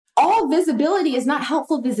all visibility is not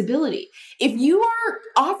helpful visibility. If you are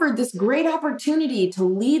offered this great opportunity to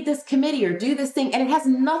lead this committee or do this thing, and it has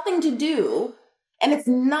nothing to do, and it's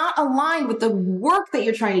not aligned with the work that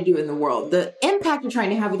you're trying to do in the world, the impact you're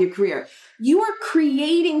trying to have with your career, you are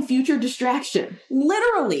creating future distraction,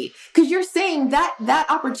 literally, because you're saying that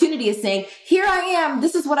opportunity is saying, here I am,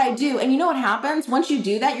 this is what I do. And you know what happens? Once you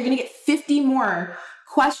do that, you're going to get 50 more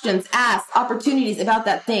questions asked, opportunities about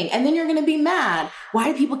that thing. And then you're going to be mad.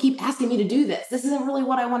 Why do people keep asking me to do this? This isn't really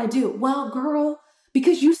what I want to do. Well, girl,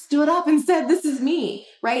 because you stood up and said, this is me,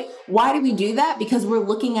 right? Why do we do that? Because we're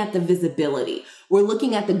looking at the visibility. We're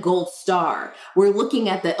looking at the gold star. We're looking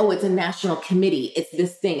at it's a national committee. It's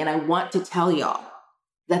this thing. And I want to tell y'all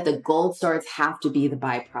that the gold stars have to be the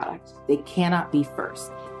byproduct. They cannot be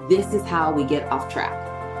first. This is how we get off track.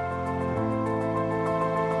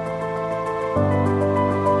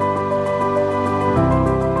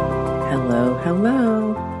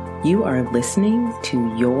 Hello. You are listening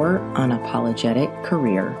to Your Unapologetic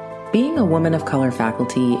Career. Being a woman of color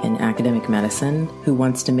faculty in academic medicine who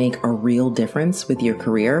wants to make a real difference with your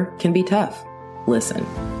career can be tough. Listen,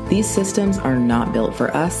 these systems are not built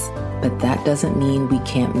for us, but that doesn't mean we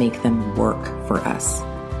can't make them work for us.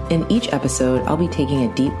 In each episode, I'll be taking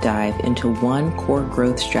a deep dive into one core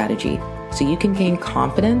growth strategy so you can gain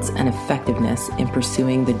confidence and effectiveness in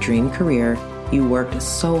pursuing the dream career you worked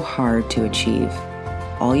so hard to achieve.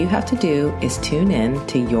 All you have to do is tune in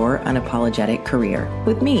to Your Unapologetic Career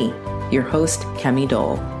with me, your host, Kemi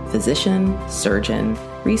Dole, physician, surgeon,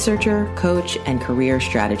 researcher, coach, and career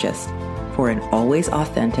strategist, for an always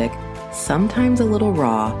authentic, sometimes a little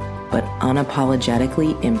raw, but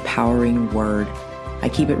unapologetically empowering word. I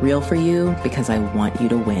keep it real for you because I want you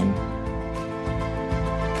to win.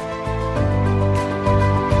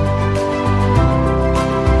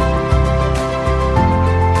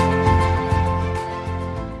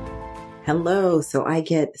 Hello. So I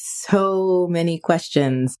get so many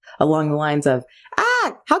questions along the lines of,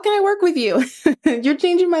 how can I work with you? You're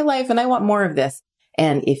changing my life and I want more of this.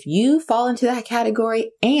 And if you fall into that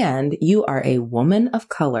category and you are a woman of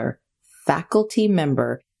color, faculty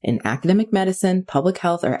member in academic medicine, public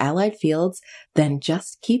health, or allied fields, then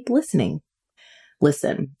just keep listening.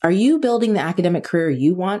 Listen, are you building the academic career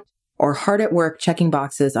you want or hard at work checking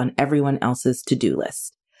boxes on everyone else's to-do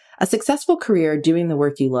list? A successful career doing the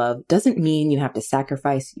work you love doesn't mean you have to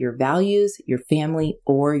sacrifice your values, your family,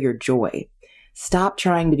 or your joy. Stop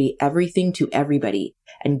trying to be everything to everybody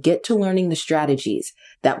and get to learning the strategies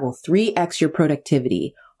that will 3x your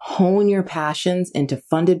productivity, hone your passions into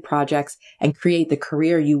funded projects, and create the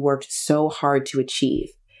career you worked so hard to achieve.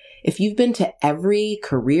 If you've been to every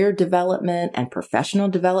career development and professional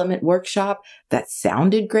development workshop that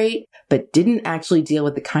sounded great, but didn't actually deal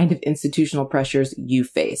with the kind of institutional pressures you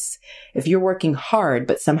face, if you're working hard,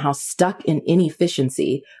 but somehow stuck in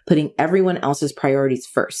inefficiency, putting everyone else's priorities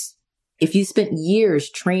first, if you spent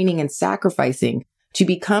years training and sacrificing to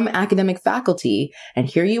become academic faculty, and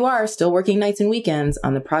here you are still working nights and weekends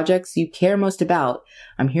on the projects you care most about,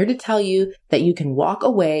 I'm here to tell you that you can walk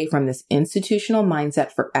away from this institutional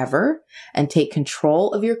mindset forever and take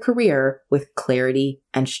control of your career with clarity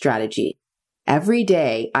and strategy. Every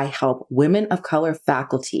day, I help women of color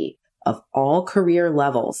faculty of all career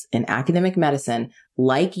levels in academic medicine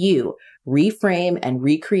like you reframe and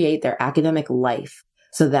recreate their academic life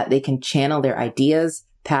so that they can channel their ideas,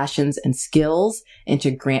 passions, and skills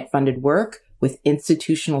into grant-funded work with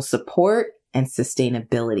institutional support and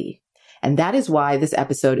sustainability. And that is why this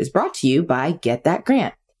episode is brought to you by Get That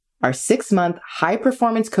Grant, our 6-month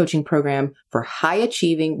high-performance coaching program for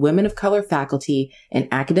high-achieving women of color faculty in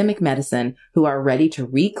academic medicine who are ready to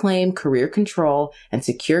reclaim career control and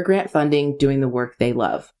secure grant funding doing the work they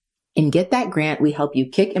love. In Get That Grant, we help you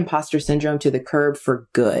kick imposter syndrome to the curb for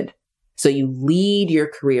good, so you lead your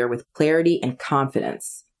career with clarity and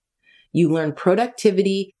confidence. You learn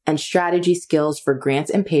productivity and strategy skills for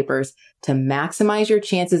grants and papers to maximize your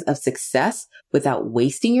chances of success without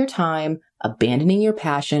wasting your time, abandoning your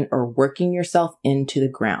passion, or working yourself into the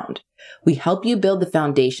ground. We help you build the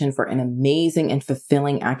foundation for an amazing and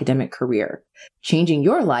fulfilling academic career, changing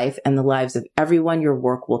your life and the lives of everyone your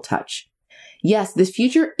work will touch. Yes, this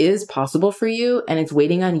future is possible for you, and it's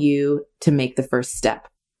waiting on you to make the first step.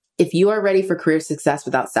 If you are ready for career success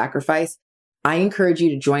without sacrifice, I encourage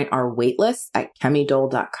you to join our waitlist at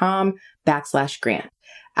kemidole.com/grant.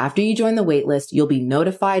 After you join the waitlist, you'll be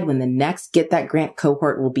notified when the next Get That Grant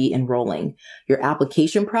cohort will be enrolling. Your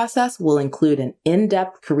application process will include an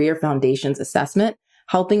in-depth career foundations assessment,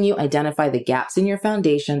 helping you identify the gaps in your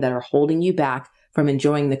foundation that are holding you back from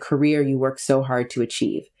enjoying the career you worked so hard to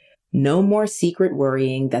achieve. No more secret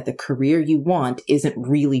worrying that the career you want isn't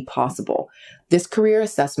really possible. This career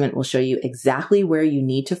assessment will show you exactly where you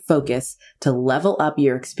need to focus to level up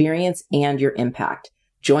your experience and your impact.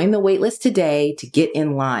 Join the waitlist today to get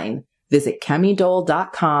in line. Visit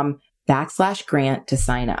kemidole.com/grant to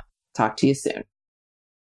sign up. Talk to you soon.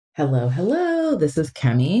 Hello. This is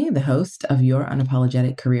Kemi, the host of Your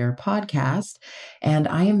Unapologetic Career podcast. And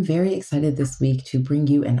I am very excited this week to bring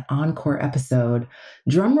you an encore episode.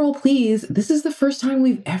 Drumroll, please. This is the first time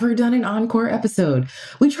we've ever done an encore episode.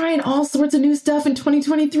 We trying all sorts of new stuff in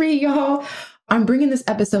 2023, y'all. I'm bringing this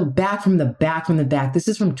episode back from the back. This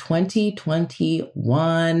is from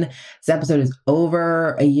 2021. This episode is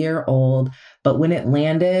over a year old, but when it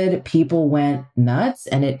landed, people went nuts,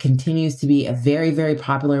 and it continues to be a very, very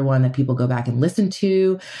popular one that people go back and listen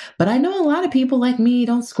to. But I know a lot of people like me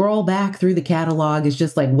don't scroll back through the catalog. It's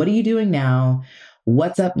just like, what are you doing now?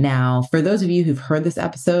 What's up now? For those of you who've heard this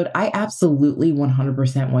episode, I absolutely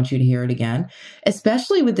 100% want you to hear it again,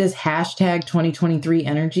 especially with this hashtag 2023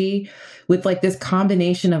 energy, with like this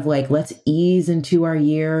combination of like, let's ease into our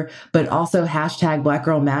year, but also hashtag Black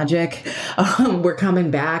Girl Magic. We're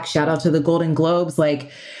coming back. Shout out to the Golden Globes.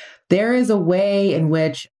 Like, there is a way in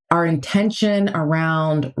which our intention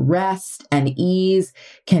around rest and ease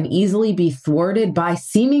can easily be thwarted by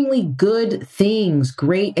seemingly good things,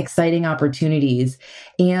 great, exciting opportunities,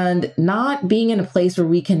 and not being in a place where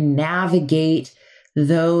we can navigate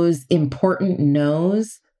those important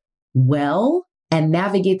no's well and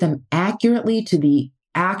navigate them accurately to the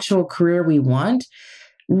actual career we want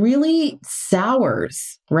really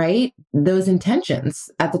sours, right? Those intentions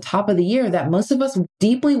at the top of the year that most of us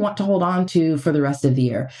deeply want to hold on to for the rest of the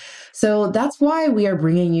year. So that's why we are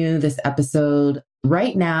bringing you this episode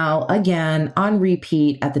right now, again, on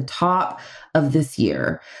repeat at the top of this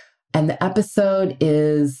year. And the episode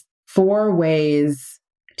is 4 ways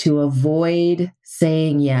to avoid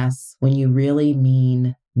saying yes when you really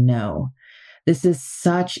mean no. This is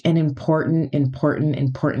such an important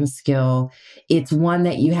skill. It's one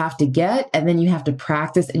that you have to get, and then you have to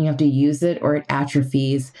practice, and you have to use it, or it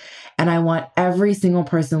atrophies. And I want every single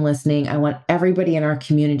person listening, I want everybody in our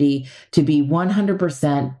community to be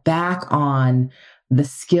 100% back on the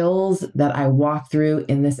skills that I walk through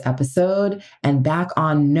in this episode, and back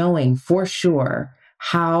on knowing for sure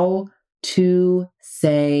how to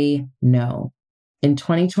say no. In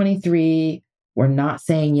 2023, we're not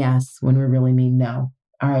saying yes when we really mean no.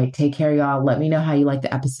 All right, take care, y'all. Let me know how you like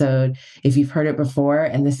the episode. If you've heard it before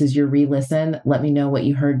and this is your re-listen, let me know what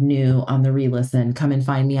you heard new on the re-listen. Come and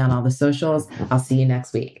find me on all the socials. I'll see you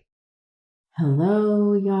next week.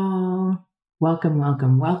 Hello, y'all.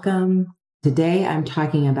 Welcome. Today, I'm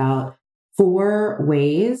talking about 4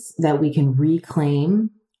 ways that we can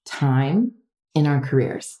reclaim time in our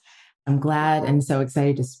careers. I'm glad and so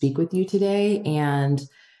excited to speak with you today. And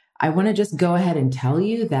I want to just go ahead and tell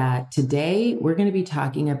you that today we're going to be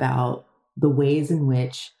talking about the ways in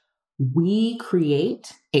which we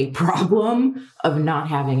create a problem of not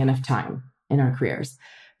having enough time in our careers.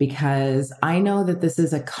 Because I know that this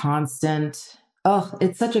is a constant,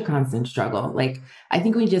 it's such a constant struggle. Like, I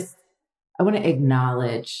want to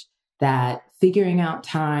acknowledge that figuring out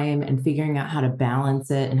time and figuring out how to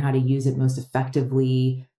balance it and how to use it most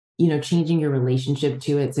effectively, changing your relationship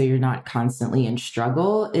to it so you're not constantly in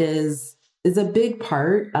struggle is a big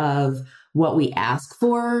part of what we ask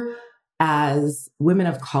for as women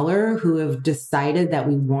of color who have decided that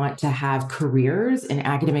we want to have careers in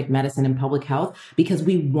academic medicine and public health because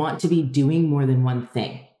we want to be doing more than one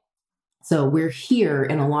thing. So we're here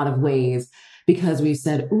in a lot of ways because we've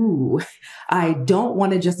said, I don't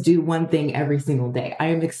want to just do one thing every single day. I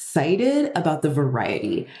am excited about the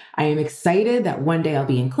variety. I am excited that one day I'll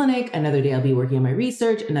be in clinic, another day I'll be working on my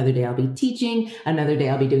research, another day I'll be teaching, another day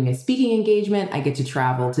I'll be doing a speaking engagement. I get to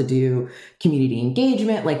travel to do community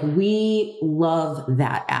engagement. Like, we love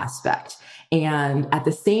that aspect. And at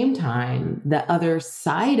the same time, the other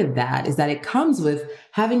side of that is that it comes with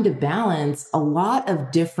having to balance a lot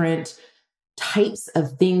of different types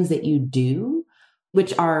of things that you do,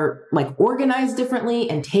 which are like organized differently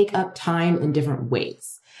and take up time in different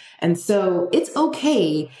ways. And so it's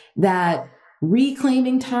okay that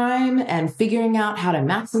reclaiming time and figuring out how to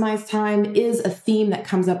maximize time is a theme that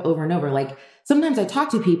comes up over and over. Like, sometimes I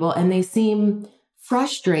talk to people and they seem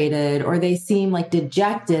frustrated or they seem like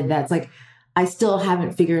dejected. That's like, I still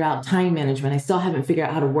haven't figured out time management. I still haven't figured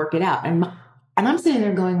out how to work it out. And I'm sitting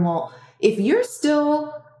there going, well, if you're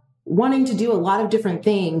still wanting to do a lot of different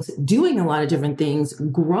things, doing a lot of different things,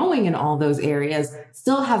 growing in all those areas,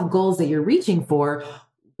 still have goals that you're reaching for,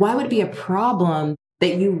 why would it be a problem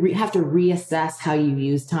that you have to reassess how you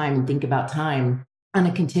use time and think about time on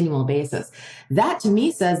a continual basis. That to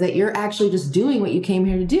me says that you're actually just doing what you came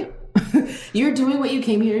here to do. You're doing what you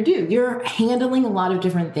came here to do. You're handling a lot of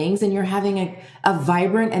different things and you're having a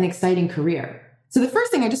vibrant and exciting career. So the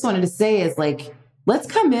first thing I just wanted to say is like, let's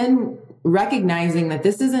come in recognizing that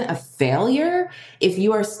this isn't a failure if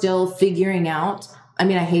you are still figuring out, I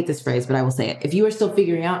mean, I hate this phrase, but I will say it. If you are still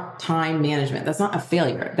figuring out time management, that's not a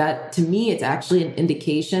failure. That to me, it's actually an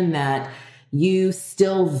indication that you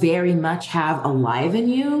still very much have alive in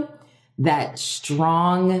you that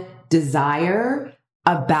strong desire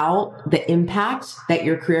about the impact that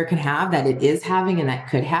your career can have, that it is having and that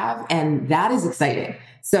could have. And that is exciting.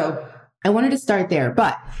 So I wanted to start there.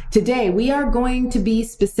 But today we are going to be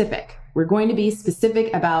specific. We're going to be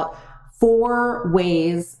specific about 4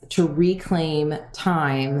 ways to reclaim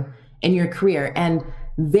time in your career. And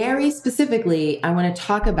very specifically, I want to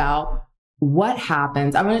talk about what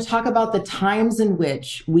happens. I want to talk about the times in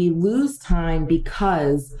which we lose time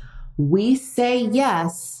because we say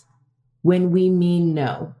yes when we mean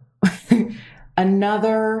no.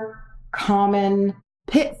 Another common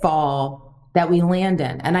pitfall that we land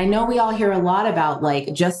in. And I know we all hear a lot about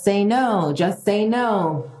like, just say no,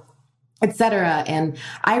 etc. And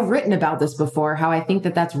I've written about this before, how I think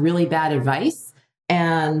that that's really bad advice.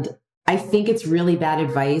 And I think it's really bad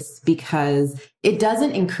advice because it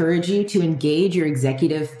doesn't encourage you to engage your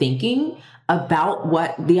executive thinking about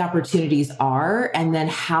what the opportunities are and then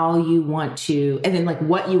how you want to, and then like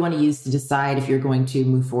what you want to use to decide if you're going to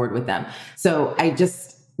move forward with them. So I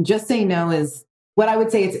just say no is what I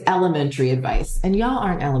would say it's elementary advice. And y'all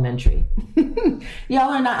aren't elementary.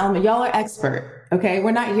 Y'all are not elementary. Y'all are expert. Okay.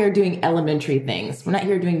 We're not here doing elementary things. We're not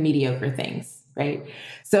here doing mediocre things. Right.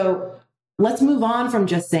 So let's move on from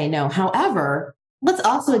just say no. However, let's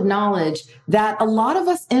also acknowledge that a lot of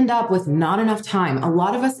us end up with not enough time. A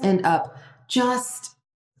lot of us end up just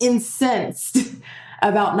incensed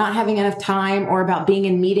about not having enough time or about being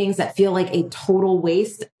in meetings that feel like a total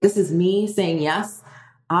waste. This is me saying yes.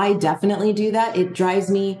 I definitely do that. It drives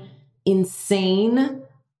me insane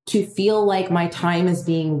to feel like my time is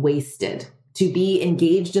being wasted, to be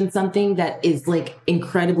engaged in something that is like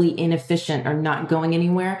incredibly inefficient or not going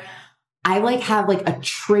anywhere. I like have like a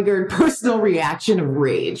triggered personal reaction of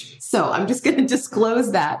rage. So I'm just going to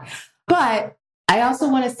disclose that. But I also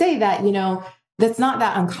want to say that, that's not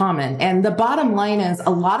that uncommon. And the bottom line is a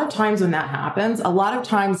lot of times when that happens, a lot of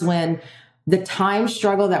times when the time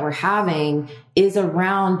struggle that we're having is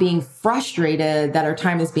around being frustrated that our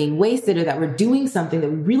time is being wasted or that we're doing something that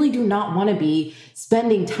we really do not want to be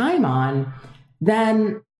spending time on,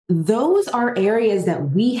 then those are areas that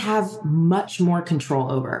we have much more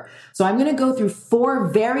control over. So I'm going to go through 4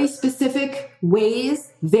 very specific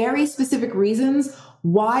ways, very specific reasons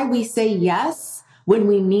why we say yes when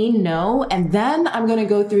we mean no. And then I'm going to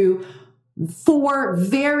go through 4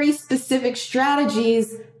 very specific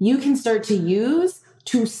strategies you can start to use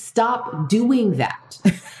to stop doing that.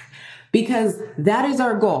 Because that is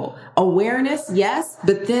our goal. Awareness, yes,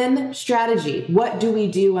 but then strategy. What do we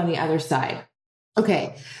do on the other side?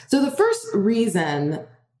 Okay, so the first reason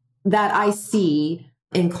that I see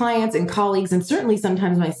in clients and colleagues, and certainly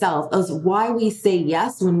sometimes myself, is why we say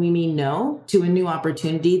yes when we mean no to a new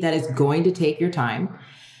opportunity that is going to take your time,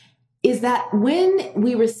 is that when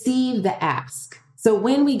we receive the ask, so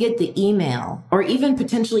when we get the email or even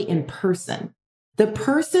potentially in person, the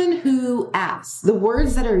person who asks, the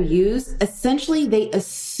words that are used, essentially they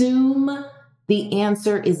assume the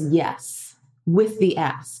answer is yes with the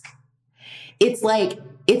ask. It's like,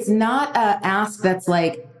 it's not an ask that's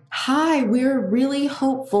like, hi, we're really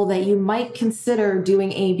hopeful that you might consider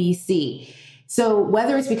doing ABC. So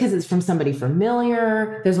whether it's because it's from somebody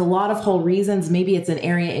familiar, there's a lot of whole reasons, maybe it's an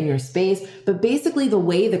area in your space, but basically the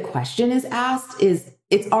way the question is asked is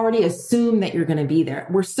it's already assumed that you're going to be there.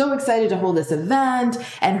 We're so excited to hold this event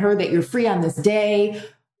and heard that you're free on this day.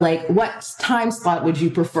 Like, what time slot would you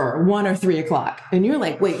prefer, 1 or 3 o'clock? And you're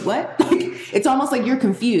like, wait, what? It's almost like you're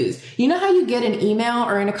confused. You know how you get an email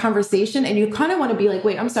or in a conversation and you kind of want to be like,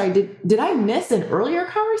 wait, I'm sorry, did I miss an earlier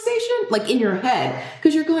conversation? Like in your head,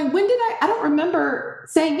 because you're going, when did I don't remember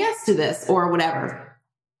saying yes to this or whatever.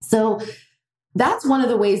 So that's one of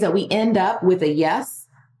the ways that we end up with a yes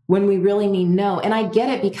when we really mean no. And I get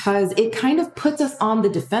it because it kind of puts us on the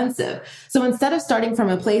defensive. So instead of starting from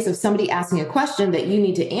a place of somebody asking a question that you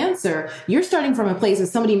need to answer, you're starting from a place of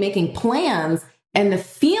somebody making plans. And the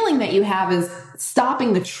feeling that you have is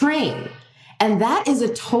stopping the train. And that is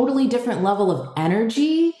a totally different level of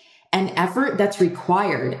energy and effort that's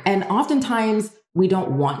required. And oftentimes we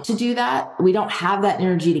don't want to do that. We don't have that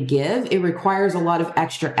energy to give. It requires a lot of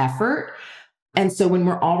extra effort. And so when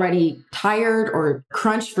we're already tired or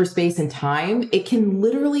crunched for space and time, it can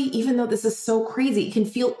literally, even though this is so crazy, it can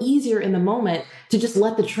feel easier in the moment to just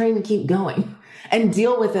let the train keep going and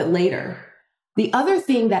deal with it later. The other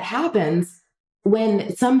thing that happens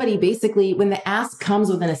when somebody basically, when the ask comes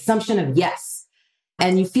with an assumption of yes,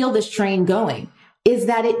 and you feel this train going, is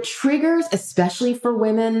that it triggers, especially for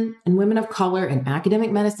women and women of color in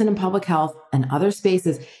academic medicine and public health and other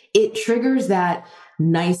spaces, it triggers that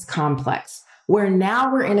nice complex, where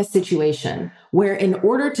now we're in a situation where in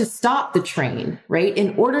order to stop the train, right,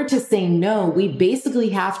 in order to say no, we basically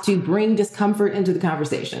have to bring discomfort into the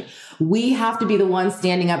conversation. We have to be the ones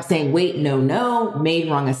standing up saying, wait, no, made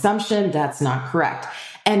wrong assumption. That's not correct.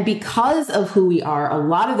 And because of who we are, a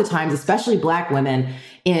lot of the times, especially Black women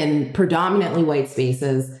in predominantly white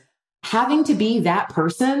spaces, having to be that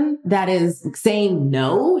person that is saying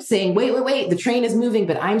no, saying, wait, the train is moving,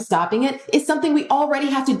 but I'm stopping it, is something we already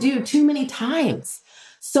have to do too many times.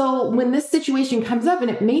 So when this situation comes up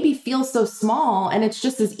and it maybe feels so small and it's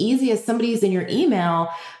just as easy as somebody's in your email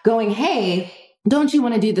going, hey, don't you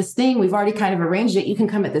want to do this thing? We've already kind of arranged it. You can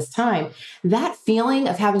come at this time. That feeling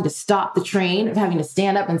of having to stop the train, of having to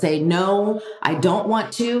stand up and say, no, I don't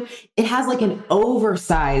want to, it has like an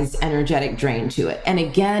oversized energetic drain to it. And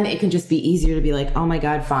again, it can just be easier to be like, oh my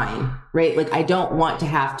God, fine, right? Like I don't want to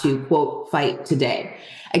have to quote, fight today.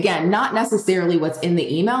 Again, not necessarily what's in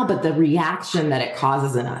the email, but the reaction that it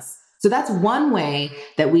causes in us. So that's one way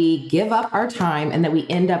that we give up our time and that we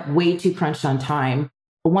end up way too crunched on time.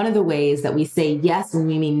 One of the ways that we say yes when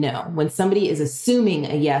we mean no, when somebody is assuming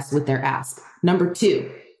a yes with their ask. Number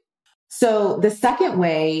 2. So the second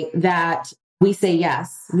way that we say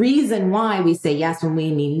yes, reason why we say yes when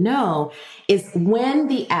we mean no, is when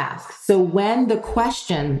the ask. So when the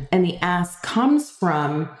question and the ask comes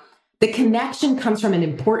from, the connection comes from an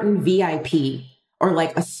important VIP or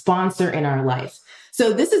like a sponsor in our life.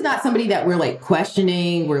 So this is not somebody that we're like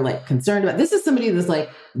questioning, we're like concerned about. This is somebody that's like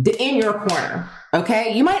in your corner.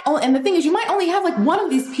 Okay. And the thing is, you might only have like one of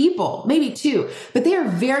these people, maybe 2, but they are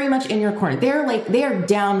very much in your corner. They are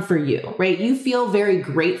down for you, right? You feel very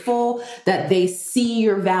grateful that they see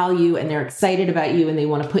your value and they're excited about you and they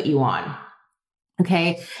want to put you on.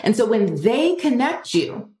 Okay. And so when they connect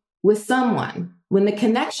you with someone, when the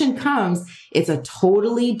connection comes, it's a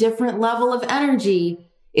totally different level of energy.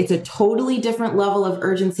 It's a totally different level of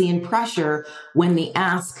urgency and pressure when the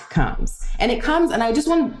ask comes. And it comes, and I just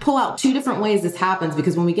want to pull out 2 different ways this happens,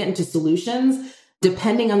 because when we get into solutions,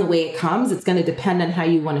 depending on the way it comes, it's going to depend on how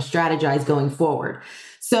you want to strategize going forward.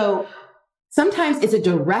 So sometimes it's a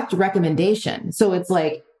direct recommendation. So it's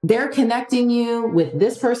like they're connecting you with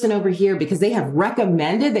this person over here because they have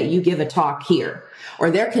recommended that you give a talk here, or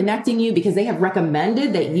they're connecting you because they have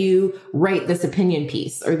recommended that you write this opinion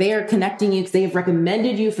piece, or they are connecting you because they have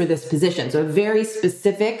recommended you for this position. So a very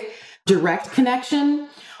specific direct connection.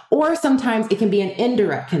 Or sometimes it can be an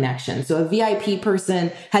indirect connection. So a VIP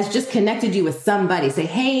person has just connected you with somebody. Say,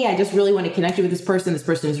 hey, I just really want to connect you with this person. This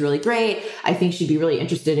person is really great. I think she'd be really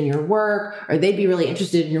interested in your work, or they'd be really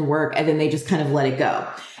interested in your work. And then they just kind of let it go.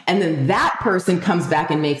 And then that person comes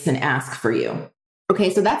back and makes an ask for you. Okay,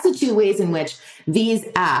 so that's the 2 ways in which these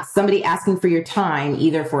asks, somebody asking for your time,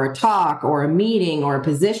 either for a talk or a meeting or a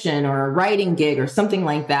position or a writing gig or something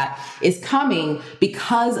like that, is coming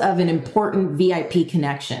because of an important VIP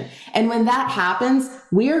connection. And when that happens,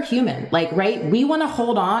 we're human, right? We want to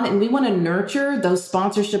hold on and we want to nurture those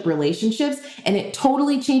sponsorship relationships. And it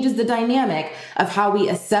totally changes the dynamic of how we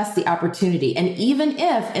assess the opportunity. And even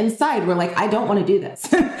if inside we're like, I don't want to do this.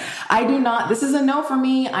 I do not, this is a no for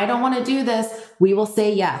me. I don't want to do this. We will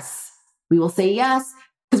say yes. We will say yes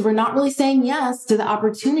because we're not really saying yes to the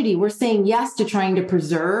opportunity. We're saying yes to trying to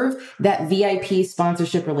preserve that VIP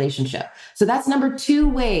sponsorship relationship. So that's number 2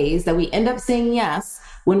 ways that we end up saying yes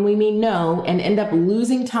when we mean no and end up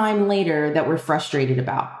losing time later that we're frustrated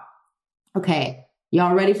about. Okay,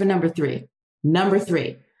 y'all ready for number 3? Number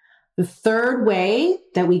 3, the third way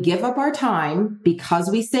that we give up our time because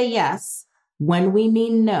we say yes when we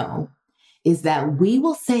mean no is that we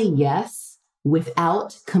will say yes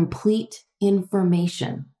without complete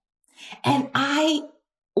information. And I'm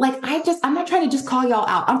not trying to just call y'all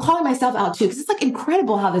out. I'm calling myself out too, because it's like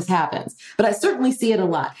incredible how this happens, but I certainly see it a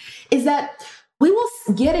lot, is that we will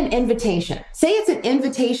get an invitation. Say it's an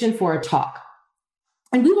invitation for a talk.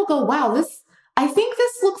 And we will go, wow, I think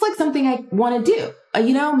this looks like something I want to do.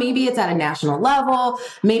 Maybe it's at a national level.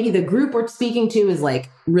 Maybe the group we're speaking to is like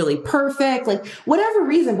really perfect, like whatever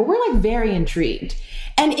reason, but we're like very intrigued.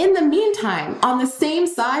 And in the meantime, on the same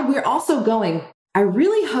side, we're also going, I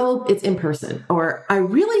really hope it's in person, or I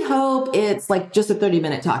really hope it's like just a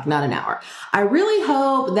 30-minute talk, not an hour. I really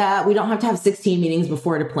hope that we don't have to have 16 meetings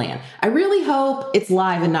before to plan. I really hope it's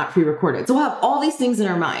live and not pre-recorded. So we'll have all these things in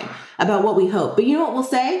our mind about what we hope. But you know what we'll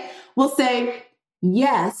say? We'll say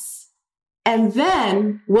yes, and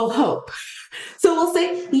then we'll hope. So we'll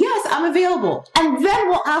say, yes, I'm available. And then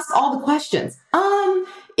we'll ask all the questions.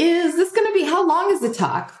 Is this going to be, how long is the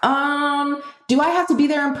talk? Do I have to be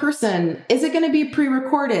there in person? Is it going to be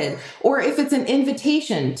pre-recorded? Or if it's an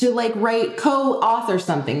invitation to like write, co-author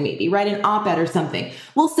something, maybe write an op-ed or something,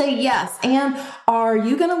 we'll say yes. And are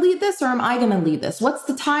you going to lead this or am I going to lead this? What's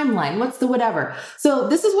the timeline? What's the whatever? So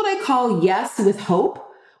this is what I call yes with hope,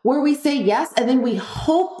 where we say yes and then we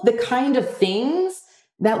hope the kind of things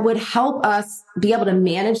that would help us be able to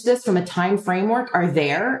manage this from a time framework are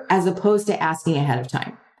there, as opposed to asking ahead of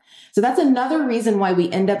time. So that's another reason why we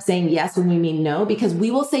end up saying yes when we mean no, because we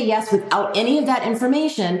will say yes without any of that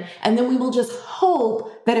information, and then we will just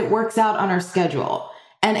hope that it works out on our schedule.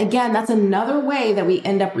 And again, that's another way that we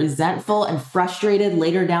end up resentful and frustrated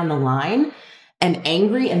later down the line, and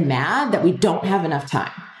angry and mad that we don't have enough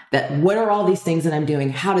time. That what are all these things that I'm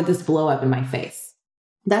doing? How did this blow up in my face?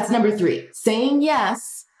 That's number 3, saying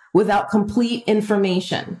yes without complete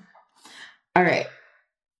information. All right.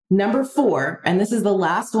 Number 4, and this is the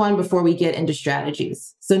last one before we get into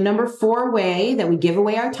strategies. So number 4 way that we give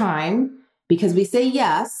away our time because we say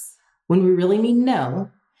yes when we really mean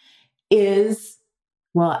no is,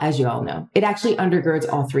 well, as you all know, it actually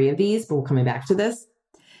undergirds all 3 of these, but we're coming back to this.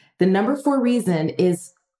 The number 4 reason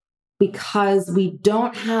is because we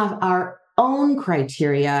don't have our own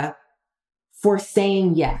criteria for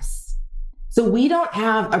saying yes. So we don't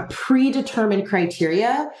have a predetermined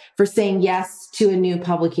criteria for saying yes to a new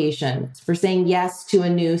publication, for saying yes to a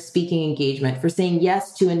new speaking engagement, for saying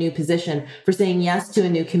yes to a new position, for saying yes to a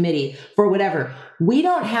new committee, for whatever. We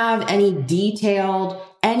don't have any detailed,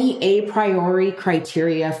 any a priori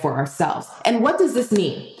criteria for ourselves. And what does this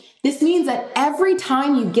mean? This means that every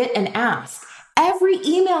time you get an ask, every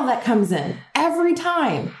email that comes in, every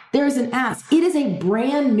time there is an ask, it is a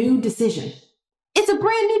brand new decision. It's a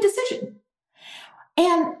brand new decision.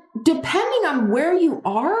 And depending on where you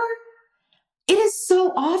are, it is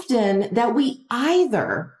so often that we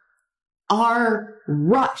either are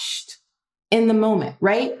rushed in the moment,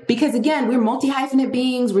 right? Because again, we're multi-hyphenate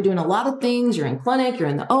beings. We're doing a lot of things. You're in clinic, you're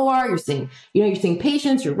in the OR, you're seeing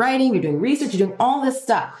patients, you're writing, you're doing research, you're doing all this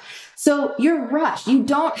stuff. So you're rushed. You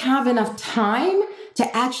don't have enough time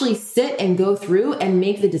to actually sit and go through and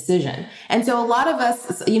make the decision. And so a lot of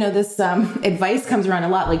us, this advice comes around a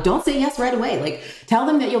lot. Like, don't say yes right away. Like, tell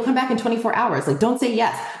them that you'll come back in 24 hours. Like, don't say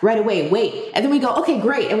yes right away. Wait. And then we go, okay,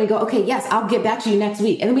 great. And we go, okay, yes, I'll get back to you next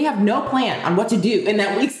week. And then we have no plan on what to do in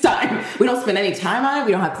that week's time. We don't spend any time on it.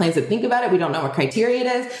 We don't have plans to think about it. We don't know what criteria it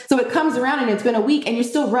is. So it comes around and it's been a week and you're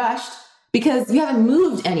still rushed because you haven't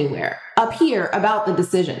moved anywhere up here about the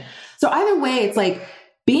decision. So either way, it's like,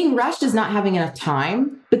 being rushed is not having enough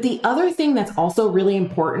time. But the other thing that's also really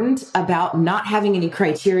important about not having any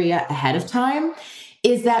criteria ahead of time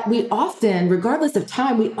is that we often, regardless of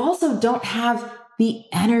time, we also don't have the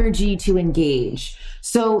energy to engage.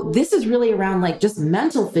 So this is really around like just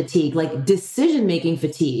mental fatigue, like decision-making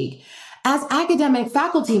fatigue. As academic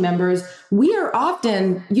faculty members, we are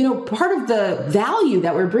often, part of the value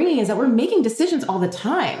that we're bringing is that we're making decisions all the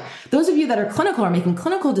time. Those of you that are clinical are making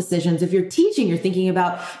clinical decisions. If you're teaching, you're thinking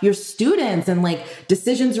about your students and like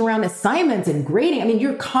decisions around assignments and grading. I mean,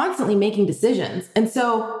 you're constantly making decisions. And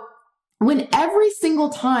so when every single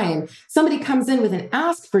time somebody comes in with an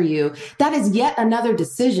ask for you, that is yet another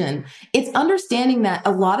decision. It's understanding that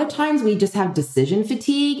a lot of times we just have decision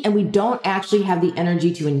fatigue and we don't actually have the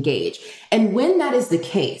energy to engage. And when that is the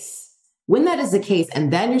case,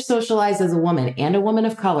 and then you're socialized as a woman and a woman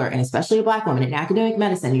of color, and especially a Black woman in academic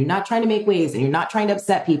medicine, you're not trying to make waves and you're not trying to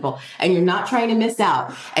upset people and you're not trying to miss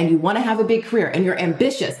out and you want to have a big career and you're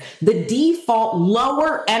ambitious, the default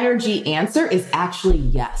lower energy answer is actually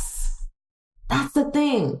yes. That's the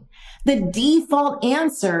thing. The default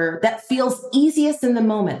answer that feels easiest in the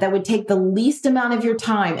moment, that would take the least amount of your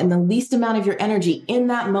time and the least amount of your energy in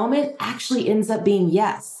that moment actually ends up being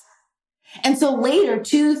yes. And so later,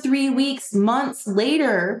 2-3 weeks, months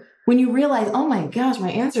later, when you realize, oh my gosh,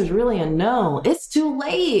 my answer is really a no, it's too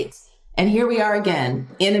late. And here we are again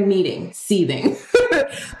in a meeting, seething,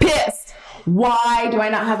 pissed. Why do I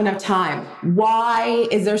not have enough time? Why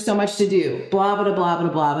is there so much to do? Blah, blah, blah, blah,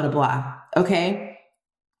 blah, blah, blah. Okay.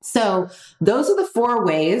 So those are the 4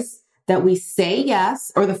 ways that we say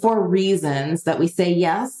yes, or the 4 reasons that we say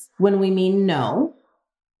yes when we mean no,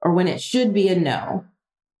 or when it should be a no.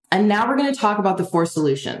 And now we're going to talk about the 4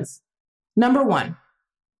 solutions. Number one,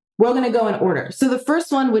 we're going to go in order. So the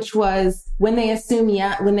first one, which was when they assume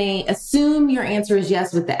your answer is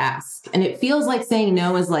yes with the ask. And it feels like saying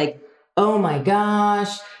no is like, oh my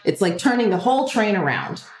gosh, it's like turning the whole train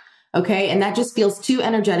around. Okay. And that just feels too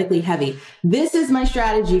energetically heavy. This is my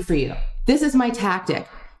strategy for you. This is my tactic.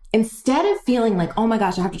 Instead of feeling like, oh my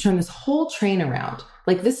gosh, I have to turn this whole train around,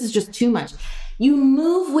 like this is just too much, you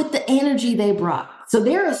move with the energy they brought. So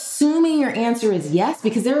they're assuming your answer is yes,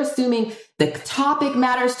 because they're assuming the topic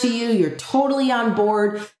matters to you. You're totally on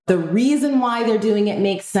board. The reason why they're doing it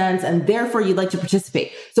makes sense, and therefore you'd like to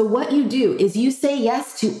participate. So what you do is you say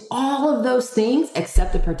yes to all of those things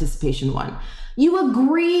except the participation one. You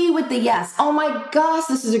agree with the yes. Oh my gosh,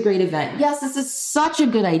 this is a great event. Yes, this is such a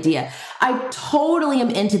good idea. I totally am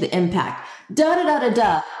into the impact. Da da da da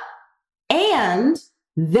da. And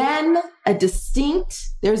then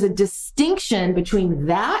there's a distinction between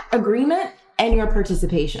that agreement and your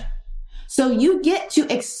participation. So you get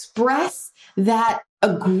to express that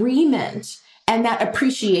agreement and that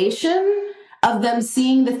appreciation of them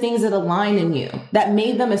seeing the things that align in you that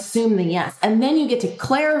made them assume the yes. And then you get to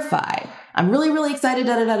clarify. I'm really, really excited,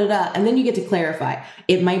 da, da, da, da, da. And then you get to clarify.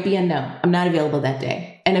 It might be a no. I'm not available that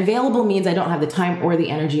day. And available means I don't have the time or the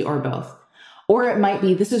energy or both. Or it might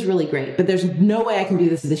be, this is really great, but there's no way I can do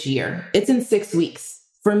this year. It's in 6 weeks.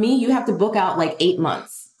 For me, you have to book out like 8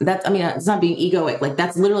 months. It's not being egoic. Like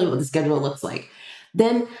that's literally what the schedule looks like.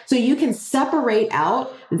 Then, so you can separate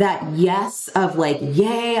out that yes of like,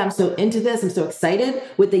 yay, I'm so into this, I'm so excited,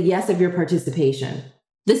 with the yes of your participation.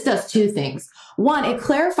 This does two things. One, it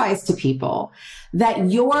clarifies to people that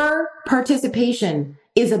your participation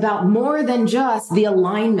is about more than just the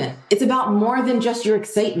alignment. It's about more than just your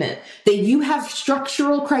excitement, that you have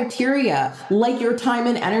structural criteria like your time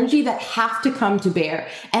and energy that have to come to bear.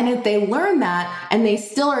 And if they learn that and they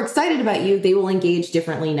still are excited about you, they will engage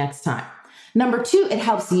differently next time. Number two, it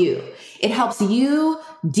helps you. It helps you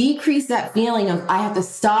decrease that feeling of I have to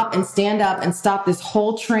stop and stand up and stop this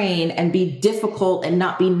whole train and be difficult and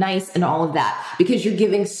not be nice and all of that, because you're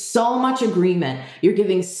giving so much agreement. You're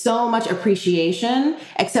giving so much appreciation,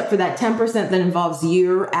 except for that 10% that involves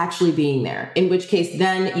you actually being there, in which case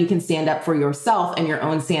then you can stand up for yourself and your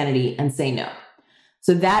own sanity and say no.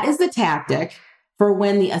 So that is the tactic for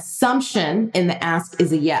when the assumption in the ask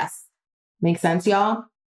is a yes. Make sense, y'all?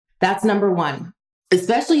 That's number one,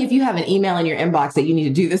 especially if you have an email in your inbox that you need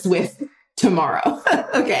to do this with tomorrow.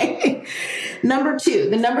 Okay. Number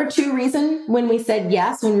two, the number two reason when we said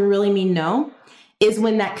yes, when we really mean no, is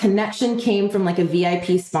when that connection came from like a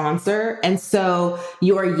VIP sponsor. And so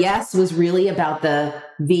your yes was really about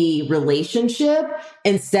the relationship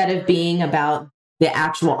instead of being about the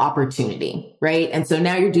actual opportunity, right? And so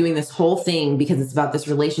now you're doing this whole thing because it's about this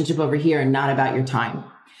relationship over here and not about your time.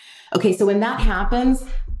 Okay, so when that happens,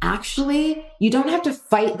 actually, you don't have to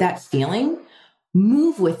fight that feeling.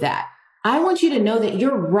 Move with that. I want you to know that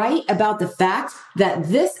you're right about the fact that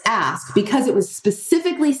this ask, because it was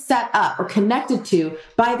specifically set up or connected to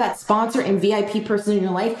by that sponsor and VIP person in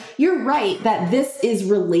your life, you're right that this is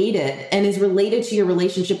related and is related to your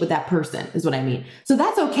relationship with that person, is what I mean. So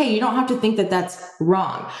that's okay. You don't have to think that that's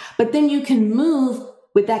wrong. But then you can move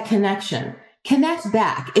with that connection. Connect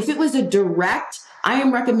back. If it was a direct, I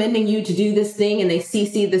am recommending you to do this thing, and they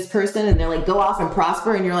CC this person and they're like, go off and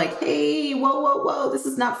prosper. And you're like, hey, whoa, this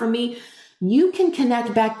is not for me. You can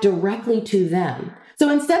connect back directly to them.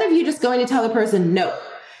 So instead of you just going to tell the person, no,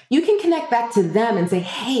 you can connect back to them and say,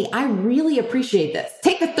 hey, I really appreciate this.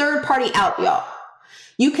 Take the third party out, y'all.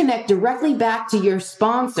 You connect directly back to your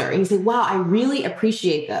sponsor and you say, wow, I really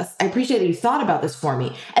appreciate this. I appreciate that you thought about this for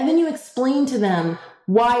me. And then you explain to them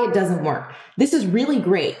why it doesn't work. This is really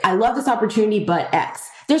great. I love this opportunity, but X.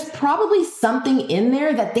 There's probably something in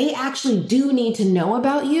there that they actually do need to know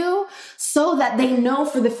about you so that they know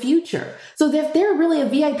for the future. So that if they're really a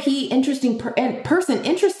VIP interesting person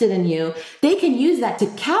interested in you, they can use that to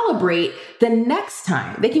calibrate the next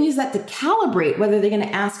time. They can use that to calibrate whether they're going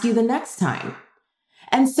to ask you the next time.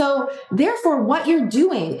 And so therefore, what you're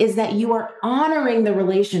doing is that you are honoring the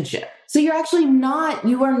relationship. So you are not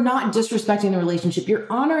disrespecting the relationship.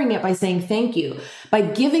 You're honoring it by saying thank you, by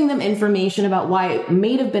giving them information about why it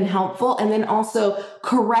may have been helpful, and then also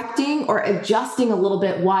correcting or adjusting a little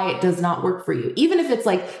bit why it does not work for you. Even if it's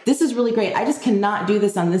like, this is really great, I just cannot do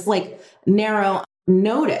this on this like narrow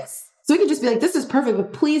notice. So we could just be like, this is perfect,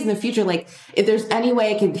 but please in the future, like if there's any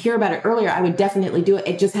way I could hear about it earlier, I would definitely do it.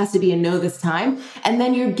 It just has to be a no this time. And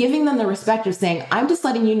then you're giving them the respect of saying, I'm just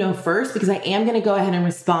letting you know first, because I am going to go ahead and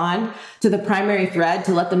respond to the primary thread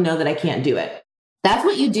to let them know that I can't do it. That's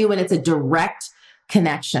what you do when it's a direct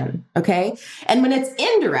connection. Okay. And when it's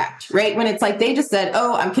indirect, right? When it's like they just said,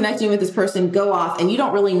 oh, I'm connecting with this person, go off. And you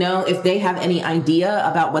don't really know if they have any idea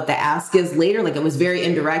about what the ask is later. Like it was very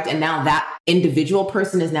indirect. And now that individual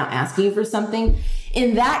person is now asking you for something.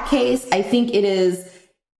 In that case, I think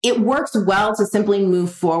it works well to simply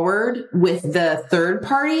move forward with the third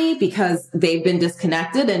party because they've been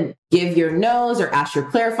disconnected and give your no's or ask your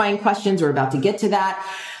clarifying questions. We're about to get to that.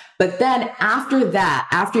 But then after that,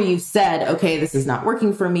 after you've said, okay, this is not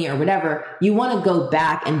working for me or whatever, you want to go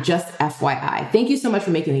back and just FYI. Thank you so much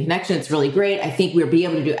for making the connection. It's really great. I think we'll be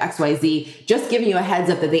able to do X, Y, Z. Just giving you a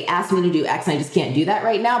heads up that they asked me to do X and I just can't do that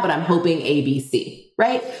right now, but I'm hoping A, B, C,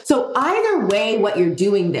 right? So either way, what you're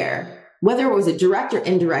doing there, whether it was a direct or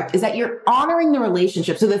indirect, is that you're honoring the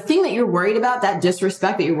relationship. So the thing that you're worried about, that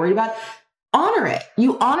disrespect that you're worried about, honor it.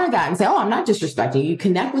 You honor that and say, oh, I'm not disrespecting. You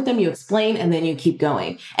connect with them, you explain, and then you keep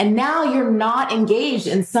going. And now you're not engaged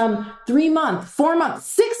in some 3-month, 4-month,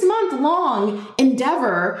 6-month long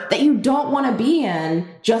endeavor that you don't want to be in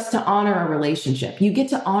just to honor a relationship. You get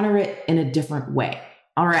to honor it in a different way.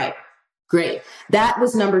 All right, great. That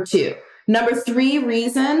was number 2. Number 3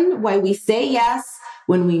 reason why we say yes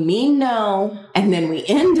when we mean no, and then we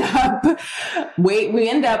end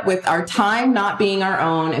up with our time not being our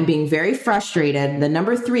own and being very frustrated. The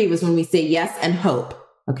number 3 was when we say yes and hope.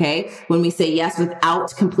 Okay. When we say yes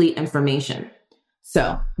without complete information.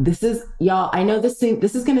 So this is, y'all, I know this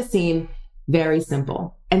is going to seem very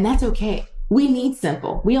simple, and that's okay. We need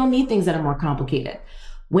simple. We don't need things that are more complicated.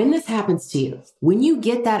 When this happens to you, when you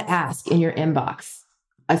get that ask in your inbox,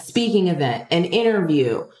 a speaking event, an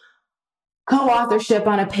interview, co-authorship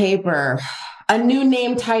on a paper, a new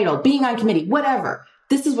name title, being on committee, whatever.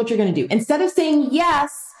 This is what you're going to do. Instead of saying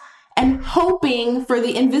yes and hoping for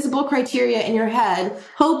the invisible criteria in your head,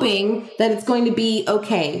 hoping that it's going to be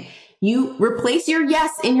okay, you replace your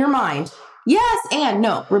yes in your mind. Yes and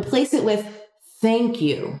no. Replace it with thank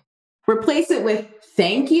you. Replace it with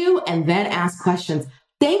thank you and then ask questions.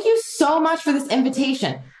 Thank you so much for this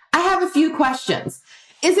invitation. I have a few questions.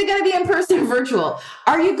 Is it going to be in person or virtual?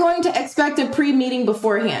 Are you going to expect a pre-meeting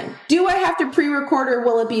beforehand? Do I have to pre-record or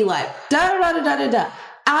will it be live?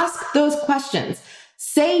 Ask those questions.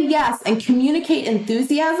 Say yes and communicate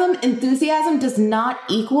enthusiasm. Enthusiasm does not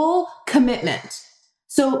equal commitment.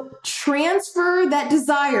 So transfer that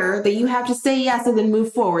desire that you have to say yes and then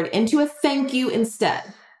move forward into a thank you instead.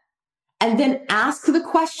 And then ask the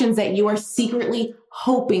questions that you are secretly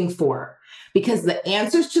hoping for. Because the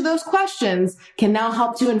answers to those questions can now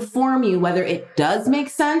help to inform you whether it does make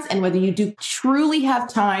sense and whether you do truly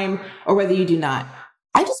have time or whether you do not.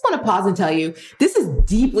 I just want to pause and tell you, this is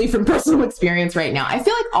deeply from personal experience right now. I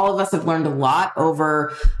feel like all of us have learned a lot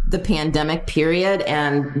over the pandemic period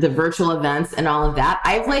and the virtual events and all of that.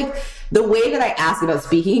 The way that I ask about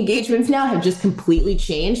speaking engagements now have just completely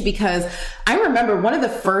changed because I remember one of the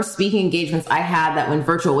first speaking engagements I had that went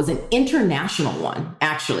virtual was an international one,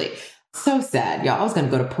 actually. So sad, y'all. I was going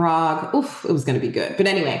to go to Prague. Oof, it was going to be good. But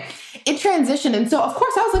anyway, it transitioned. And so, of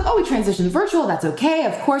course, I was like, oh, we transitioned virtual. That's okay.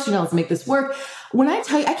 Of course, let's make this work. When I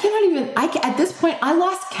tell you, at this point, I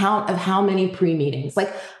lost count of how many pre-meetings.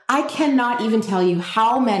 Like, I cannot even tell you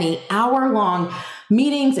how many hour-long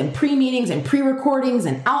meetings and pre-meetings and pre-recordings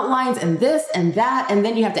and outlines and this and that. And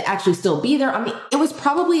then you have to actually still be there. I mean, it was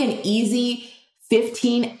probably an easy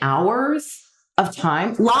 15 hours of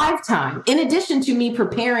time, live time, in addition to me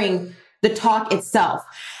preparing the talk itself.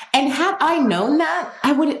 And had I known that,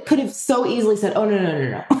 could have so easily said, oh,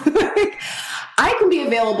 no. I can be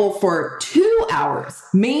available for 2 hours,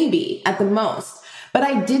 maybe at the most, but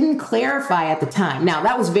I didn't clarify at the time. Now,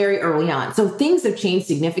 that was very early on. So things have changed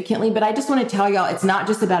significantly, but I just want to tell y'all, it's not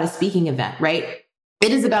just about a speaking event, right?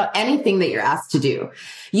 It is about anything that you're asked to do.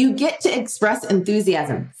 You get to express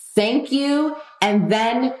enthusiasm. Thank you. And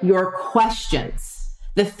then your questions.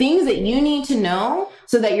 The things that you need to know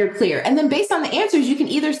so that you're clear. And then based on the answers, you can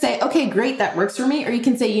either say, okay, great, that works for me. Or you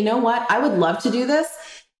can say, you know what? I would love to do this.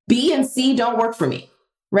 B and C don't work for me,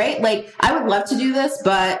 right? Like, I would love to do this,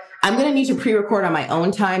 but I'm going to need to pre-record on my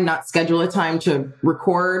own time, not schedule a time to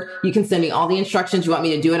record. You can send me all the instructions you want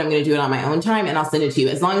me to do it. I'm going to do it on my own time and I'll send it to you.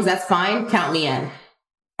 As long as that's fine, count me in.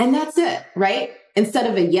 And that's it, right? Instead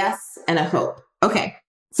of a yes and a hope. Okay.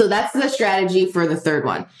 So that's the strategy for the third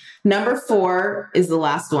one. Number 4 is the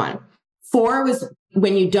last one. 4 was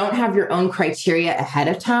when you don't have your own criteria ahead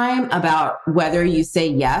of time about whether you say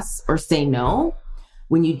yes or say no.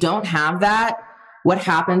 When you don't have that, what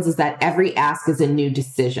happens is that every ask is a new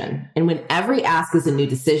decision. And when every ask is a new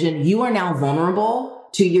decision, you are now vulnerable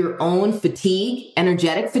to your own fatigue,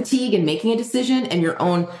 energetic fatigue in making a decision, and your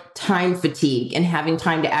own time fatigue and having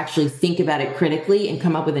time to actually think about it critically and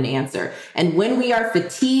come up with an answer. And when we are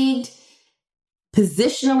fatigued,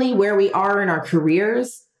 positionally where we are in our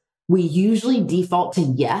careers, we usually default to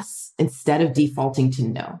yes instead of defaulting to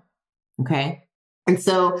no. Okay. And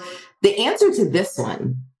so the answer to this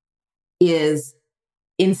one is,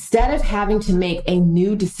 instead of having to make a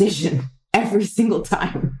new decision every single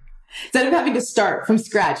time, instead of having to start from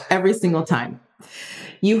scratch every single time,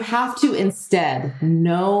 you have to instead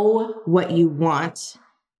know what you want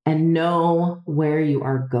and know where you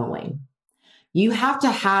are going. You have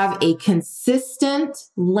to have a consistent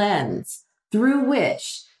lens through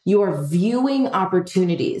which you are viewing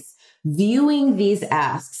opportunities, viewing these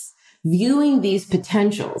asks, viewing these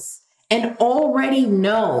potentials, and already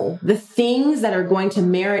know the things that are going to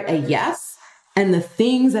merit a yes and the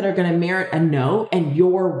things that are going to merit a no, and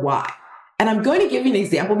your why. And I'm going to give you an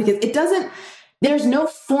example because there's no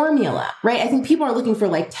formula, right? I think people are looking for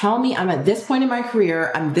tell me I'm at this point in my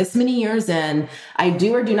career, I'm this many years in, I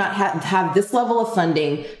do or do not have this level of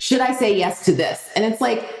funding. Should I say yes to this? And it's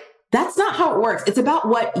that's not how it works. It's about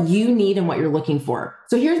what you need and what you're looking for.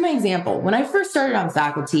 So here's my example. When I first started on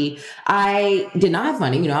faculty, I did not have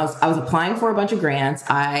funding. I was applying for a bunch of grants.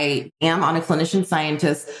 I am on a clinician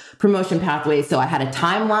scientist promotion pathway. So I had a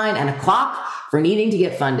timeline and a clock for needing to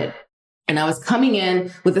get funded. And I was coming in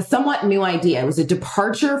with a somewhat new idea. It was a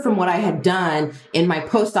departure from what I had done in my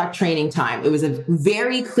postdoc training time. It was a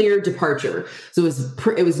very clear departure. So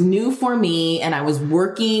it was new for me, and I was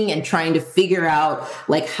working and trying to figure out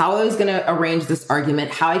how I was going to arrange this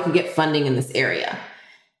argument, how I could get funding in this area.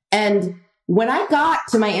 And when I got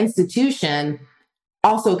to my institution,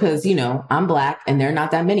 also because, I'm Black and there are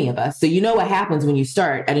not that many of us. So you know what happens when you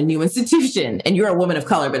start at a new institution and you're a woman of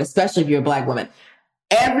color, but especially if you're a Black woman.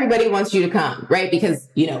 Everybody wants you to come, right? Because,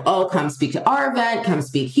 come speak to our event, come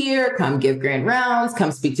speak here, come give grand rounds,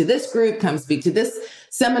 come speak to this group, come speak to this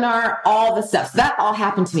seminar, all the stuff. So that all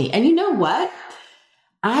happened to me. And you know what?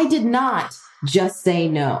 I did not just say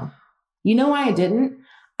no. You know why I didn't?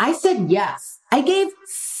 I said yes. I gave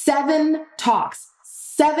 7 talks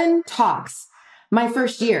my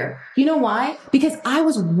first year. You know why? Because I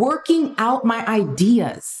was working out my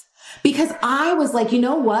ideas. Because I was you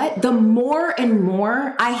know what? The more and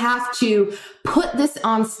more I have to put this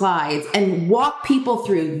on slides and walk people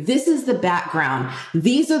through, this is the background.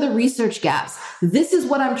 These are the research gaps. This is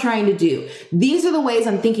what I'm trying to do. These are the ways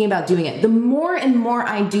I'm thinking about doing it. The more and more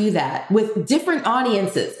I do that with different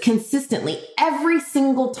audiences consistently every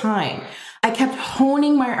single time, I kept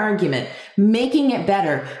honing my argument, making it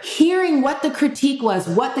better, hearing what the critique was,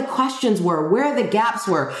 what the questions were, where the gaps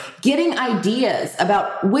were, getting ideas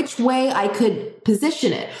about which way I could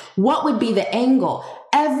position it, what would be the angle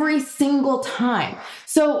every single time.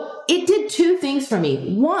 So it did 2 things for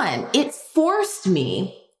me. One, it forced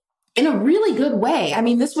me in a really good way. I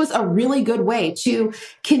mean, this was a really good way to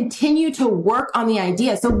continue to work on the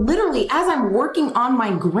idea. So literally, as I'm working on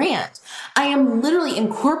my grant, I am literally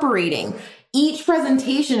incorporating each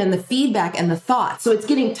presentation and the feedback and the thoughts. So it's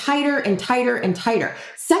getting tighter and tighter and tighter.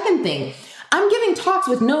 Second thing, I'm giving talks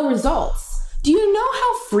with no results. Do you know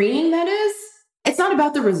how freeing that is? It's not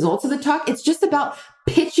about the results of the talk. It's just about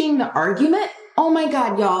pitching the argument. Oh my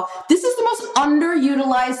God, y'all. This is the most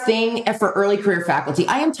underutilized thing for early career faculty.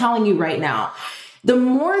 I am telling you right now, the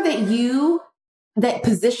more that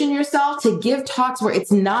position yourself to give talks where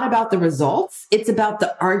it's not about the results, it's about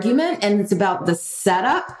the argument and it's about the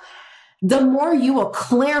setup, the more you will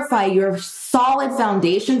clarify your solid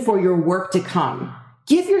foundation for your work to come.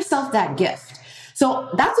 Give yourself that gift. So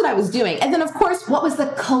that's what I was doing. And then, of course, what was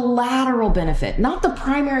the collateral benefit? Not the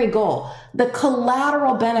primary goal. The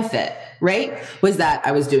collateral benefit, right, was that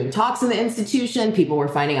I was doing talks in the institution. People were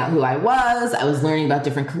finding out who I was learning about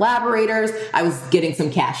different collaborators. I was getting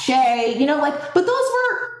some cachet, but those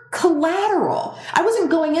were collateral. I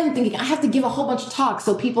wasn't going in thinking I have to give a whole bunch of talks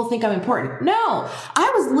so people think I'm important. No,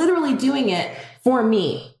 I was literally doing it for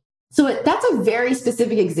me. So that's a very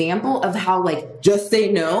specific example of how just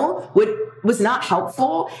say no was not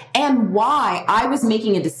helpful, and why I was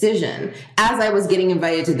making a decision as I was getting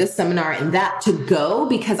invited to this seminar and that to go,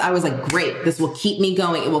 because I was great, this will keep me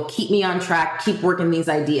going. It will keep me on track, keep working these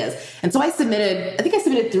ideas. And so I think I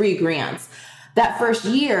submitted 3 grants that first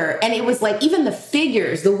year. And it was even the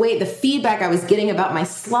figures, the feedback I was getting about my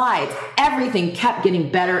slides, everything kept getting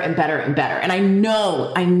better and better and better. And I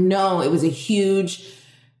know it was a huge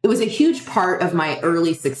part of my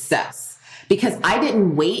early success, because I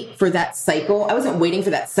didn't wait for that cycle. I wasn't waiting for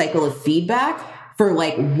that cycle of feedback for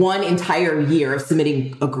one entire year of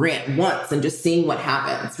submitting a grant once and just seeing what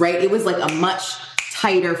happens, right? It was a much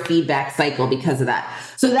tighter feedback cycle because of that.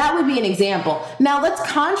 So that would be an example. Now let's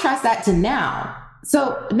contrast that to now.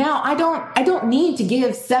 So now I don't need to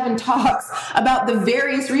give 7 talks about the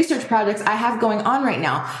various research projects I have going on right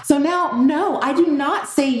now. So now, no, I do not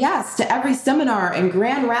say yes to every seminar and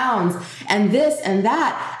grand rounds and this and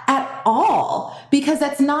that at all, because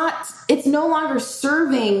it's no longer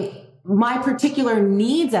serving my particular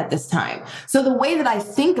needs at this time. So the way that I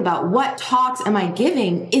think about what talks am I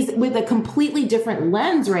giving is with a completely different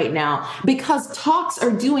lens right now, because talks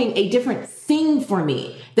are doing a different thing for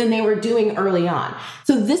me than they were doing early on.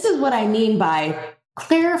 So this is what I mean by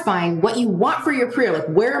clarifying what you want for your career. Like,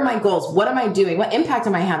 where are my goals? What am I doing? What impact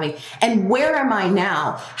am I having? And where am I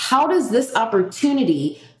now? How does this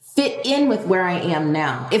opportunity fit in with where I am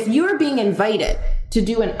now? If you're being invited to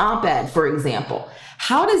do an op-ed, for example,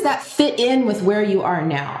 how does that fit in with where you are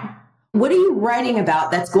now? What are you writing about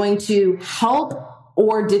that's going to help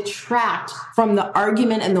or detract from the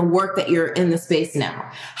argument and the work that you're in the space now?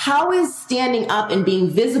 How is standing up and being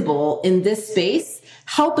visible in this space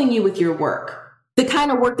helping you with your work? The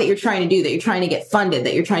kind of work that you're trying to do, that you're trying to get funded,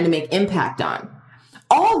 that you're trying to make impact on.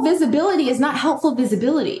 All visibility is not helpful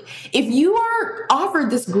visibility. If you are offered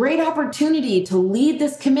this great opportunity to lead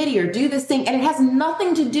this committee or do this thing, and it has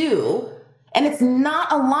nothing to do, and it's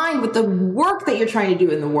not aligned with the work that you're trying to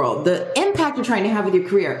do in the world, the impact you're trying to have with your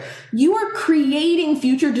career, you are creating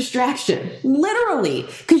future distraction, literally,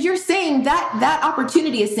 because you're saying that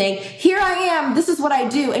opportunity is saying, here I am, this is what I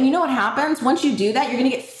do. And you know what happens? Once you do that, you're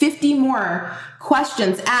going to get 50 more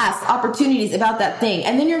questions asked, opportunities about that thing.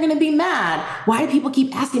 And then you're going to be mad. Why do people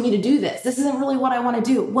keep asking me to do this? This isn't really what I want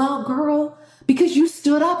to do. Well, girl, because you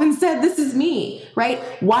stood up and said, this is me, right?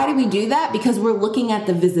 Why do we do that? Because we're looking at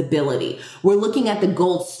the visibility. We're looking at the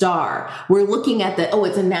gold star. We're looking at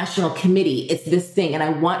it's a national committee. It's this thing. And I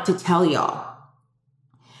want to tell y'all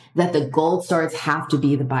that the gold stars have to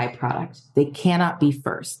be the byproduct. They cannot be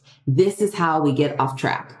first. This is how we get off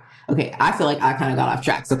track. Okay, I feel like I kind of got off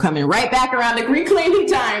track. So coming right back around to reclaiming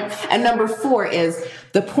time. And number 4 is,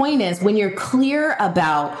 the point is, when you're clear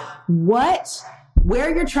about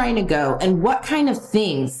where you're trying to go and what kind of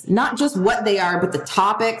things, not just what they are, but the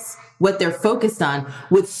topics, what they're focused on,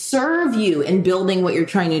 would serve you in building what you're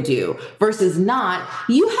trying to do versus not,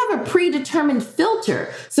 you have a predetermined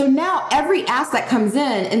filter. So now every ask that comes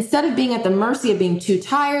in, instead of being at the mercy of being too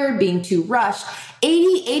tired, being too rushed,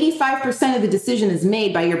 85% of the decision is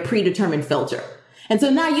made by your predetermined filter. And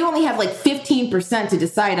so now you only have like 15% to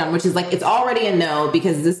decide on, which is like, it's already a no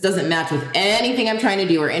because this doesn't match with anything I'm trying to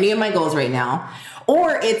do or any of my goals right now.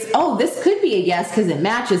 Or it's, this could be a yes because it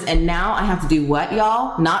matches. And now I have to do what,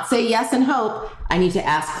 y'all? Not say yes and hope. I need to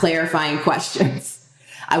ask clarifying questions.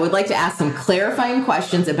 I would like to ask some clarifying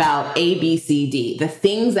questions about A, B, C, D, the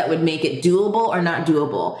things that would make it doable or not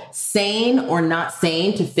doable, sane or not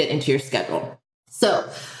sane to fit into your schedule. So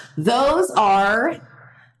those are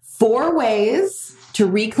 4 ways to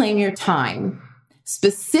reclaim your time,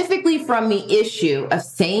 specifically from the issue of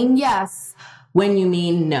saying yes when you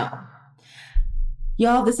mean no.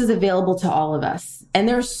 Y'all, this is available to all of us. And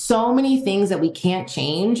there's so many things that we can't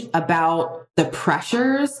change about the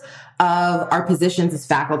pressures of our positions as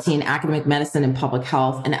faculty in academic medicine and public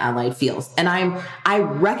health and allied fields. And I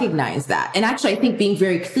recognize that. And actually, I think being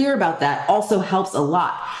very clear about that also helps a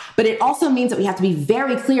lot. But it also means that we have to be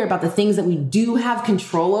very clear about the things that we do have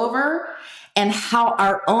control over and how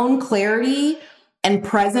our own clarity and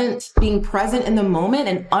being present in the moment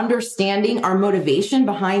and understanding our motivation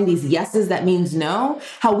behind these yeses that means no,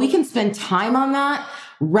 how we can spend time on that,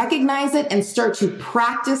 recognize it, and start to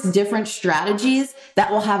practice different strategies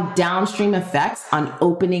that will have downstream effects on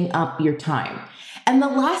opening up your time. And the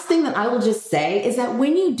last thing that I will just say is that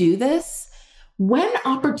when you do this, when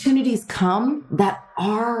opportunities come that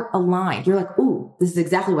are aligned, you're like, ooh, this is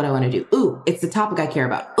exactly what I want to do. Ooh, it's the topic I care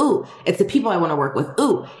about. Ooh, it's the people I want to work with.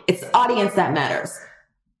 Ooh, it's the audience that matters.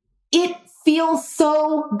 It feels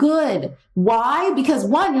so good. Why? Because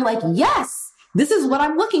 1, you're like, yes, this is what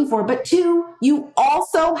I'm looking for. But 2, you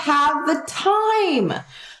also have the time.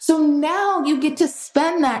 So now you get to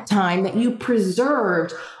spend that time that you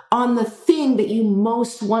preserved on the thing that you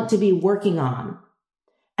most want to be working on.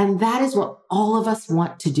 And that is what all of us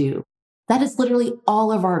want to do. That is literally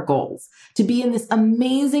all of our goals, to be in this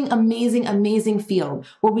amazing, amazing, amazing field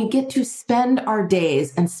where we get to spend our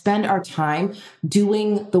days and spend our time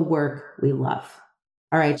doing the work we love.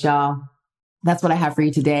 All right, y'all. That's what I have for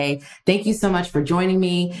you today. Thank you so much for joining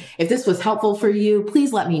me. If this was helpful for you,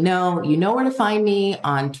 please let me know. You know where to find me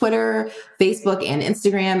on Twitter, Facebook, and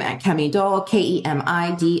Instagram at Kemi Doll,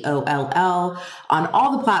 KEMIDOLL. On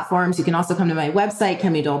all the platforms, you can also come to my website,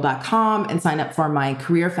 kemidoll.com, and sign up for my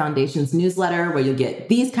Career Foundations newsletter, where you'll get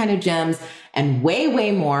these kind of gems and way,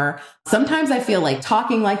 way more. Sometimes I feel like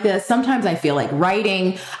talking like this. Sometimes I feel like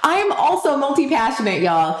writing. I'm also multi-passionate,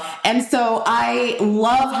 y'all. And so I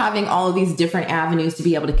love having all of these different avenues to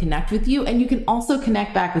be able to connect with you. And you can also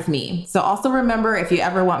connect back with me. So also remember, if you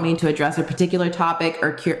ever want me to address a particular topic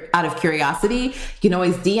or out of curiosity, you can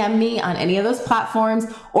always DM me on any of those platforms,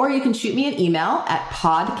 or you can shoot me an email at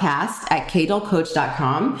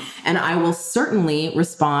podcast@kdollcoach.com, and I will certainly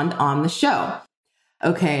respond on the show.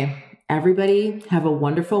 Okay. Everybody, have a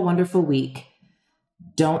wonderful, wonderful week.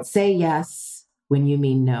 Don't say yes when you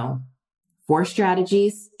mean no. 4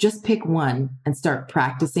 strategies, just pick one and start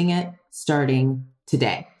practicing it starting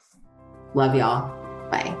today. Love y'all.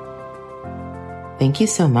 Bye. Thank you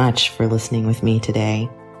so much for listening with me today.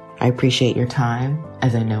 I appreciate your time,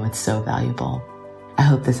 as I know it's so valuable. I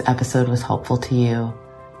hope this episode was helpful to you,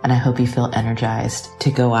 and I hope you feel energized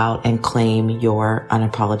to go out and claim your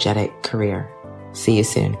unapologetic career. See you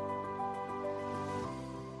soon.